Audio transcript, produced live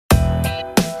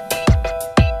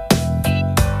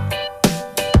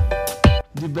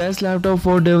best laptop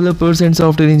for developers and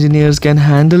software engineers can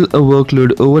handle a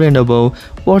workload over and above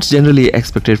what's generally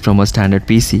expected from a standard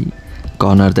PC.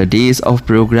 Gone are the days of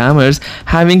programmers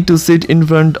having to sit in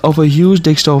front of a huge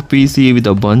desktop PC with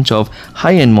a bunch of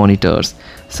high-end monitors.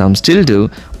 Some still do,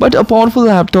 but a powerful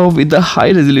laptop with a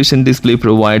high-resolution display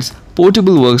provides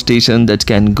portable workstation that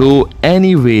can go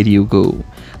anywhere you go.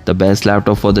 The best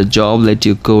laptop for the job let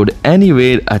you code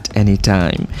anywhere at any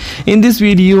time. In this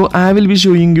video, I will be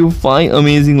showing you 5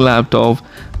 amazing laptops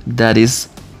that is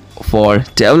for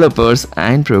developers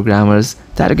and programmers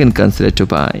that you can consider to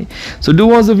buy. So do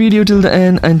watch the video till the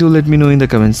end and do let me know in the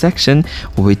comment section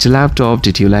which laptop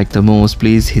did you like the most.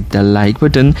 Please hit the like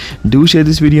button, do share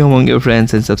this video among your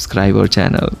friends and subscribe our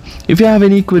channel. If you have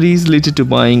any queries related to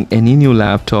buying any new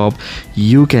laptop,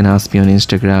 you can ask me on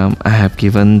Instagram. I have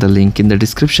given the link in the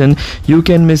description. You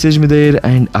can message me there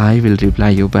and I will reply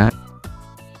you back.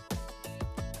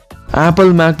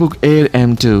 Apple MacBook Air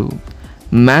M2.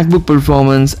 MacBook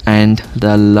performance and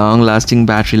the long-lasting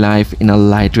battery life in a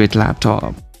lightweight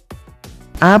laptop.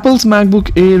 Apple's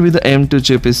MacBook Air with the M2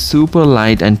 chip is super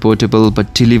light and portable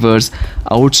but delivers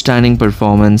outstanding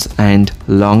performance and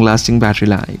long-lasting battery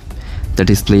life. The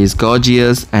display is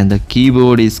gorgeous and the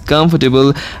keyboard is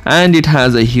comfortable and it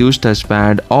has a huge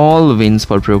touchpad, all wins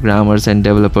for programmers and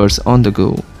developers on the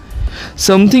go.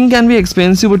 Something can be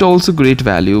expensive but also great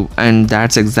value, and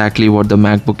that's exactly what the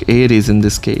MacBook Air is in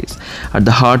this case. At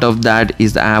the heart of that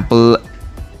is the Apple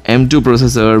M2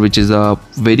 processor, which is a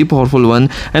very powerful one,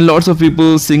 and lots of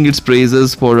people sing its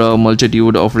praises for a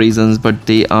multitude of reasons, but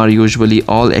they are usually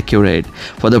all accurate.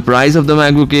 For the price of the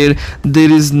MacBook Air,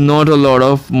 there is not a lot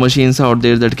of machines out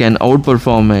there that can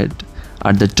outperform it.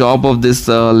 At the top of this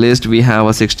list we have a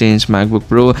 16-inch MacBook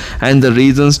Pro, and the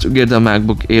reasons to get the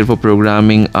MacBook Air for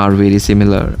programming are very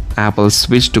similar. Apple's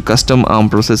switch to custom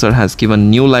ARM processor has given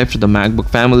new life to the MacBook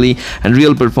family and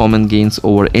real performance gains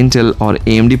over Intel or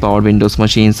AMD powered Windows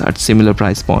machines at similar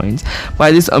price points.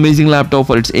 Buy this amazing laptop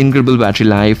for its incredible battery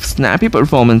life, snappy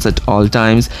performance at all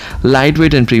times,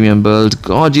 lightweight and premium build,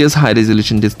 gorgeous high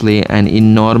resolution display, an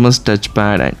enormous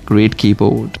touchpad and great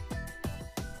keyboard.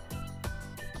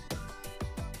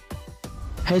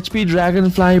 HP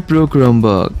Dragonfly Pro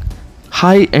Chromebook,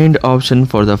 high-end option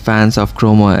for the fans of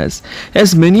Chrome OS.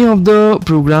 As many of the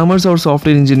programmers or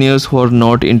software engineers who are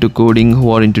not into coding, who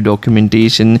are into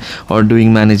documentation or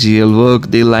doing managerial work,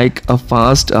 they like a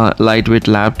fast, lightweight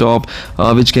laptop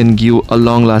which can give a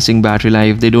long-lasting battery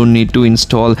life. They don't need to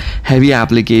install heavy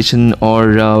application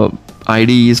or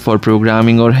IDEs for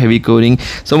programming or heavy coding.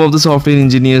 Some of the software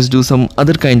engineers do some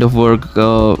other kind of work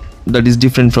that is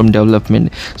different from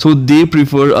development, so they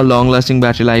prefer a long-lasting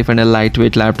battery life and a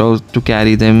lightweight laptop to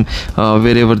carry them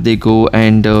wherever they go,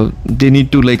 and they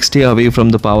need to like stay away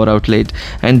from the power outlet,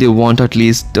 and they want at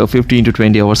least 15 to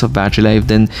 20 hours of battery life.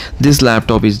 Then this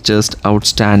laptop is just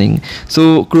outstanding.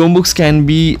 So Chromebooks can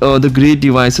be the great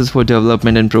devices for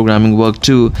development and programming work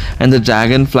too, and the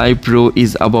Dragonfly Pro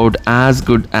is about as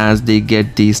good as they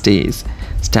get these days.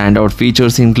 Standout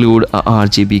features include a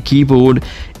RGB keyboard,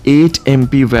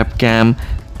 8MP webcam,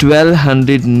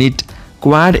 1200 nit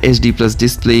Quad HD Plus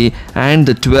display, and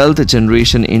the 12th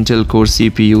generation Intel Core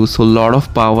CPU, so lot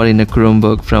of power in a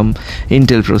Chromebook from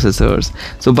Intel processors.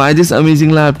 So buy this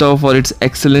amazing laptop for its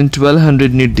excellent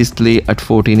 1200 nit display at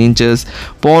 14 inches,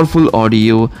 powerful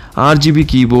audio, RGB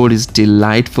keyboard is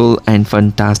delightful, and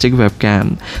fantastic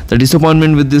webcam. The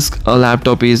disappointment with this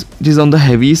laptop is it is on the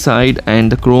heavy side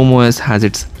and the Chrome OS has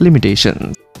its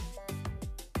limitations.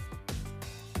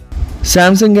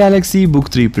 Samsung Galaxy Book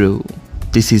 3 Pro.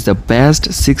 This is the best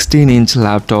 16-inch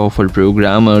laptop for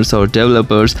programmers or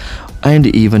developers and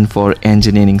even for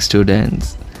engineering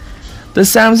students. The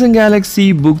Samsung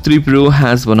Galaxy Book 3 Pro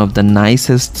has one of the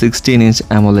nicest 16-inch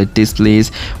AMOLED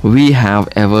displays we have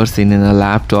ever seen in a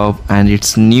laptop, and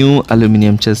its new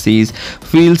aluminum chassis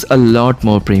feels a lot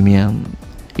more premium.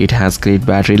 It has great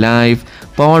battery life,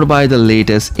 powered by the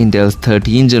latest Intel's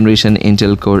 13th generation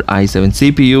Intel Core i7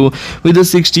 CPU with a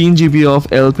 16GB of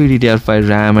LPDDR5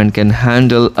 RAM, and can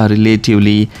handle a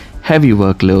relatively heavy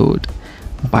workload.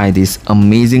 Buy this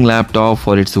amazing laptop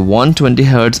for its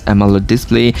 120Hz AMOLED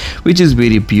display, which is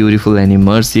very beautiful and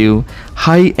immersive,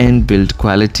 high-end build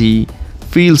quality,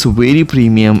 feels very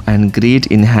premium and great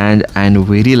in hand and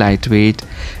very lightweight,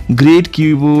 great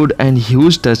keyboard and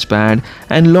huge touchpad,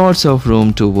 and lots of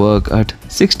room to work at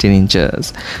 16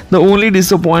 inches. The only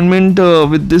disappointment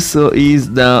with this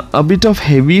is the a bit of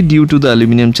heavy due to the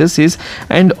aluminum chassis,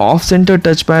 and off-center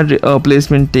touchpad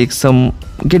placement takes some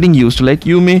getting used to. Like,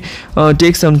 you may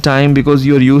take some time because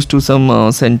you're used to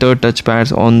some center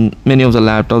touchpads on many of the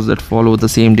laptops that follow the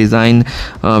same design,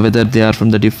 whether they are from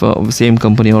the same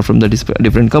company or from the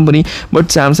different company. But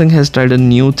Samsung has tried a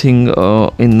new thing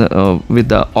with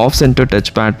the off-center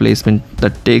touchpad placement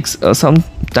that takes some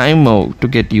time to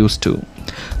get used to.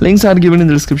 Links are given in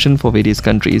the description for various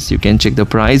countries. You can check the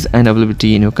price and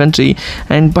availability in your country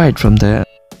and buy it from there.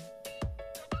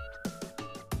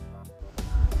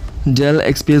 Dell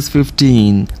XPS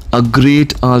 15, a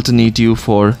great alternative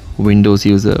for Windows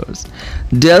users.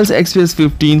 Dell's XPS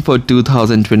 15 for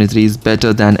 2023 is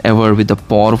better than ever with a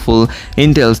powerful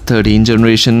Intel's 13th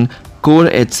generation Core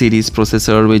H series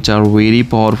processor, which are very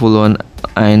powerful on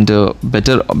and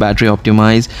better battery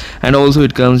optimized, and also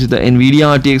it comes with the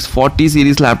Nvidia RTX 40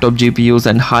 series laptop GPUs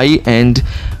and high-end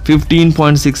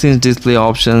 15.6-inch display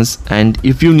options. And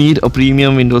if you need a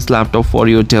premium Windows laptop for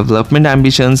your development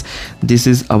ambitions, this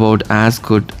is about as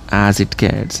good as it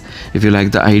gets. If you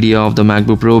like the idea of the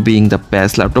MacBook Pro being the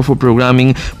best laptop for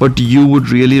programming, but you would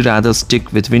really rather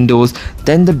stick with Windows,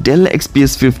 then the Dell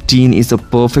XPS 15 is a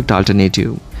perfect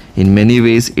alternative. In many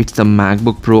ways, it's the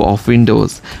MacBook Pro of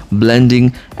Windows,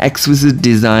 blending exquisite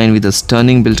design with a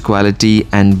stunning build quality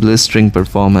and blistering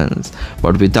performance.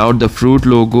 But without the Fruit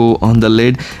logo on the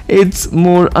lid, it's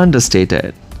more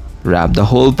understated. Wrap the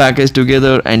whole package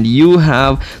together and you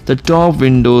have the top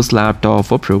Windows laptop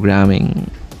for programming.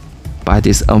 Buy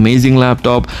this amazing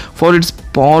laptop for its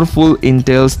powerful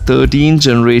Intel's 13th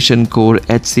generation Core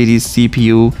H series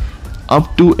CPU,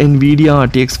 up to Nvidia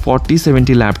RTX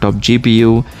 4070 laptop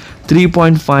GPU,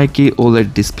 3.5K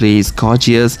OLED display is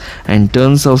gorgeous, and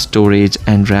tons of storage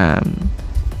and RAM.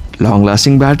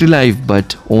 Long-lasting battery life,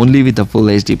 but only with the Full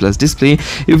HD Plus display.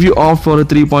 If you opt for a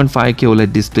 3.5K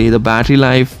OLED display, the battery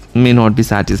life may not be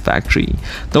satisfactory.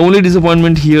 The only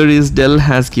disappointment here is Dell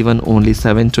has given only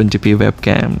 720p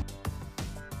webcam.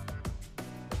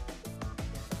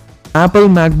 Apple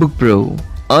MacBook Pro,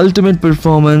 ultimate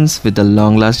performance with a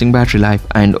long-lasting battery life,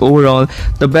 and overall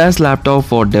the best laptop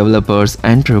for developers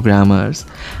and programmers.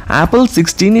 Apple's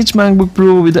 16-inch MacBook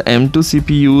Pro with the M2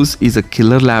 CPUs is a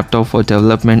killer laptop for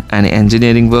development and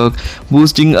engineering work,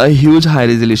 boasting a huge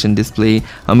high-resolution display,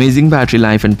 amazing battery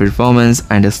life and performance,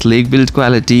 and a sleek build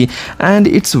quality. And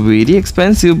it's very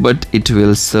expensive, but it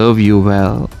will serve you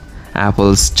well.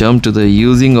 Apple's jump to the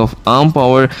using of ARM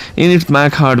power in its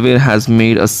Mac hardware has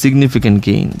made a significant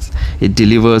gains. It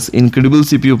delivers incredible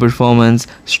CPU performance,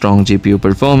 strong GPU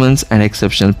performance, and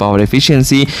exceptional power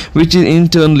efficiency, which in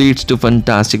turn leads to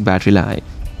fantastic battery life.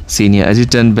 Senior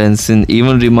adjutant Benson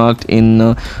even remarked in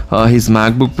his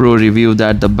MacBook Pro review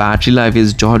that the battery life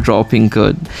is jaw-dropping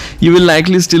good. You will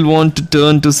likely still want to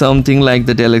turn to something like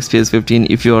the Dell XPS 15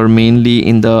 if you are mainly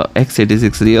in the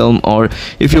x86 realm, or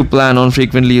if you plan on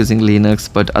frequently using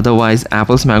Linux, but otherwise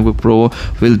Apple's MacBook Pro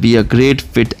will be a great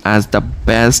fit as the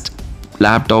best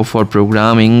laptop for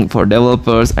programming, for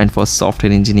developers, and for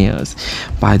software engineers.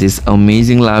 Buy this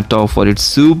amazing laptop for its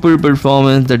super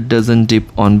performance that doesn't dip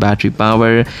on battery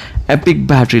power, epic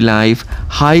battery life,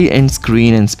 high-end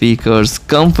screen and speakers,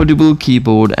 comfortable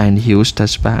keyboard, and huge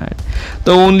touchpad.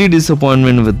 The only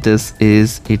disappointment with this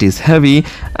is it is heavy,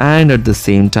 and at the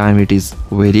same time it is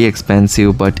very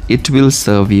expensive, but it will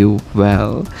serve you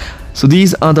well. So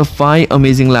these are the 5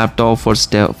 amazing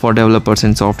laptops for developers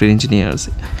and software engineers.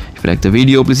 If you like the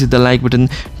video, please hit the like button.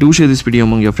 Do share this video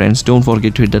among your friends. Don't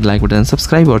forget to hit that like button and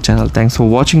subscribe our channel. Thanks for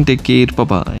watching. Take care. Bye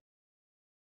bye.